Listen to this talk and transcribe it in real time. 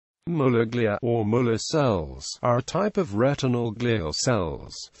Muller glia, or Muller cells, are a type of retinal glial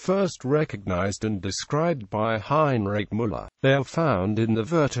cells, first recognized and described by Heinrich Müller. They are found in the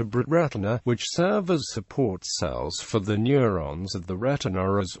vertebrate retina, which serve as support cells for the neurons of the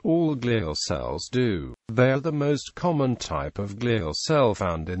retina as all glial cells do. They are the most common type of glial cell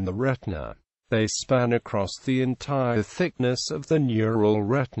found in the retina. They span across the entire thickness of the neural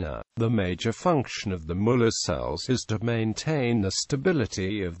retina. The major function of the Muller cells is to maintain the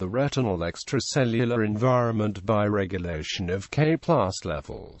stability of the retinal extracellular environment by regulation of K+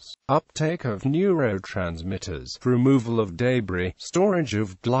 levels, uptake of neurotransmitters, removal of debris, storage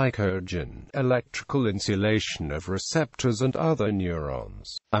of glycogen, electrical insulation of receptors and other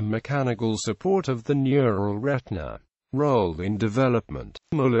neurons, and mechanical support of the neural retina. Role in development.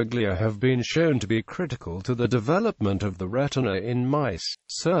 Muller glia have been shown to be critical to the development of the retina in mice,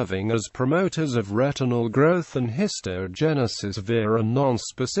 serving as promoters of retinal growth and histogenesis via a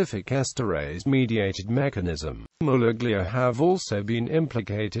non-specific esterase-mediated mechanism. Muller glia have also been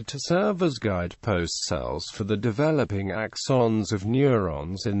implicated to serve as guidepost cells for the developing axons of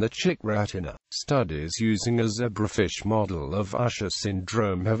neurons in the chick retina. Studies using a zebrafish model of Usher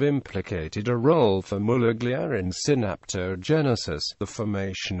syndrome have implicated a role for Muller glia in synaptogenesis, the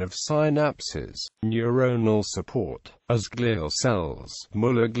formation of synapses, neuronal support. As glial cells,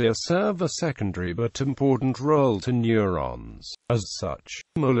 Muller glia serve a secondary but important role to neurons. As such,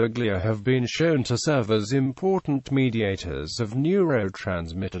 Muller glia have been shown to serve as important mediators of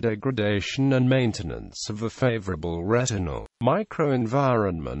neurotransmitter degradation and maintenance of a favorable retinal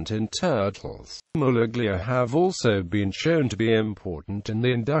microenvironment in turtles. Muller glia have also been shown to be important in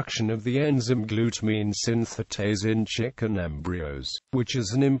the induction of the enzyme glutamine synthetase in chicken embryos, which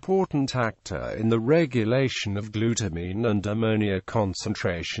is an important actor in the regulation of glutamine and ammonia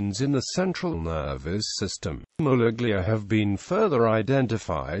concentrations in the central nervous system. Muller glia have been further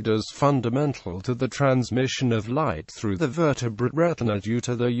identified as fundamental to the transmission of light through the vertebrate retina due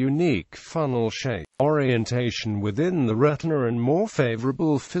to their unique funnel shape, orientation within the retina and more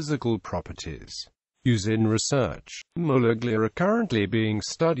favorable physical properties. Use in research. Muller glia are currently being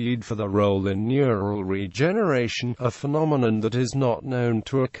studied for their role in neural regeneration, a phenomenon that is not known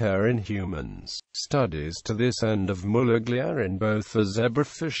to occur in humans. Studies to this end of Muller glia in both the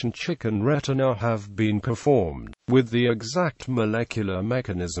zebrafish and chicken retina have been performed, with the exact molecular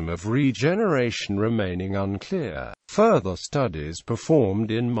mechanism of regeneration remaining unclear. Further studies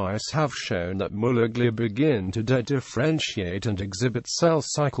performed in mice have shown that Muller glia begin to differentiate and exhibit cell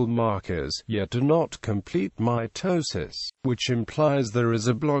cycle markers, yet do not complete mitosis, which implies there is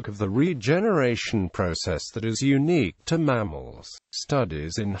a block of the regeneration process that is unique to mammals.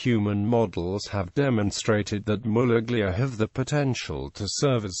 Studies in human models have demonstrated that Muller glia have the potential to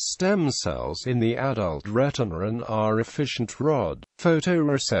serve as stem cells in the adult retina and are efficient rod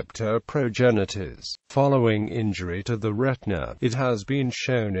photoreceptor progenitors. Following injury to the retina, it has been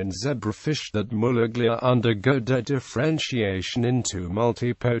shown in zebrafish that Muller glia undergo differentiation into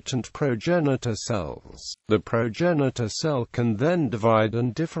multipotent progenitor cells. The progenitor cell can then divide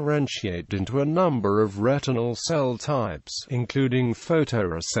and differentiate into a number of retinal cell types, including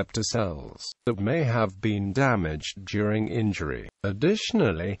photoreceptor cells, that may have been damaged during injury.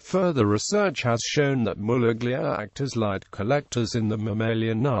 Additionally, further research has shown that Muller glia act as light collectors in the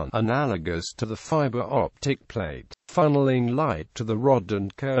mammalian nun, analogous to the fiber optic plate, funneling light to the rod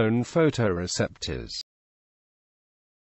and cone photoreceptors.